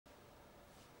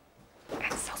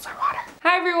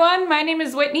everyone, my name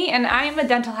is Whitney and I am a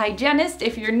dental hygienist.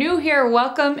 If you're new here,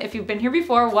 welcome. If you've been here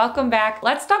before, welcome back.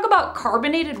 Let's talk about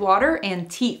carbonated water and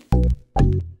teeth.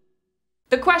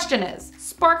 The question is,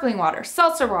 sparkling water,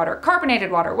 seltzer water,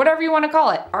 carbonated water, whatever you want to call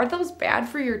it, are those bad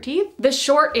for your teeth? The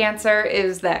short answer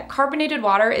is that carbonated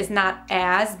water is not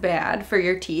as bad for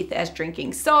your teeth as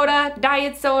drinking soda,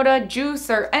 diet soda, juice,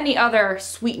 or any other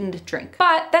sweetened drink.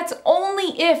 But that's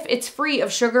only if it's free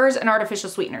of sugars and artificial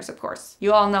sweeteners, of course.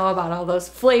 You all know about all those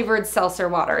flavored seltzer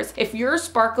waters. If your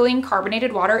sparkling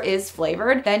carbonated water is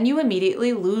flavored, then you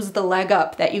immediately lose the leg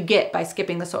up that you get by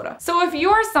skipping the soda. So if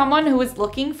you're someone who is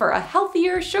looking for a healthier,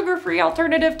 sugar-free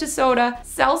alternative to soda,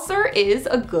 seltzer is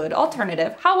a good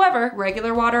alternative. However,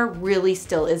 regular water really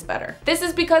still is better. This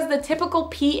is because the typical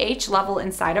pH level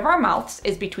inside of our mouths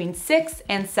is between 6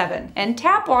 and 7, and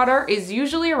tap water is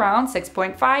usually around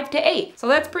 6.5 to 8. So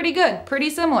that's pretty good, pretty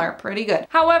similar, pretty good.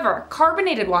 However,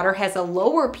 carbonated water has a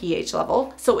lower pH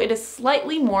level, so it is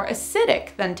slightly more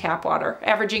acidic than tap water,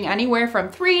 averaging anywhere from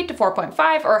 3 to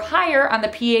 4.5 or higher on the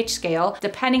pH scale,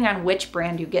 depending on which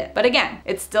brand you get. But again,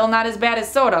 it's still not as bad as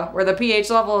soda, where the pH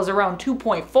level is around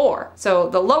 2.4. So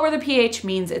the lower the pH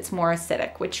means it's more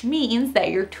acidic, which means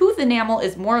that your tooth enamel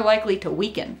is more likely to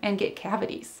weaken and get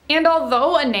cavities. And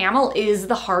although enamel is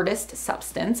the hardest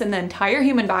substance in the entire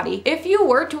human body, if you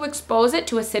were to expose it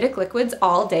to acidic liquids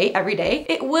all day, every day,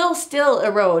 it will still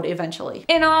erode eventually.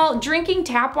 In all, drinking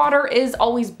tap water is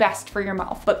always best for your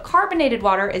mouth, but carbonated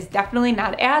water is definitely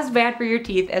not as bad for your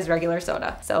teeth as regular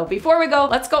soda. So before we go,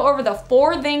 let's go over the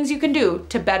 4 things you can do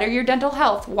to better your dental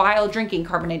health while drinking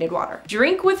carbonated water.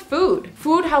 Drink with food.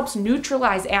 Food helps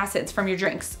neutralize acids from your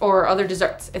drinks or other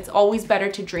desserts. It's always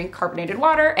better to drink carbonated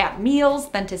water at meals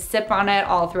than to sip on it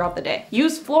all throughout the day.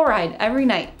 Use fluoride every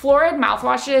night. Fluoride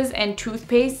mouthwashes and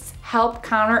toothpastes help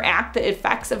counteract the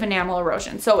effects of enamel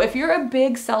erosion. So if you're a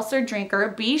big seltzer drinker,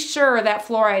 be sure that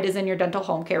fluoride is in your dental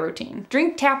home care routine.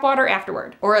 Drink tap water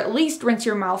afterward, or at least rinse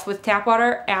your mouth with tap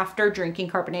water after drinking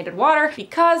carbonated water,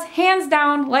 because hands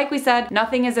down, like we said,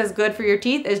 nothing is as good for your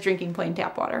teeth as drinking plain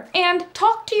tap water. And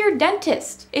talk to your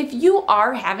dentist. If you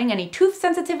are having any tooth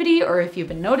sensitivity, or if you've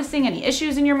been noticing any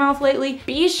issues in your mouth lately,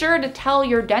 be sure to tell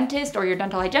your dentist or your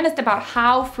dental hygienist about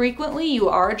how frequently you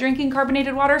are drinking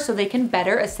carbonated water so they can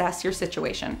better assess your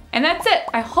situation. And that's it.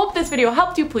 I hope this video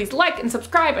helped you. Please like and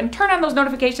subscribe and turn on those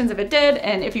notifications if it did.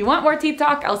 And if you want more teeth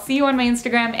talk, I'll see you on my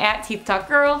Instagram at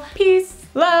TeethTalkGirl. Peace,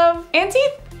 love, and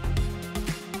teeth.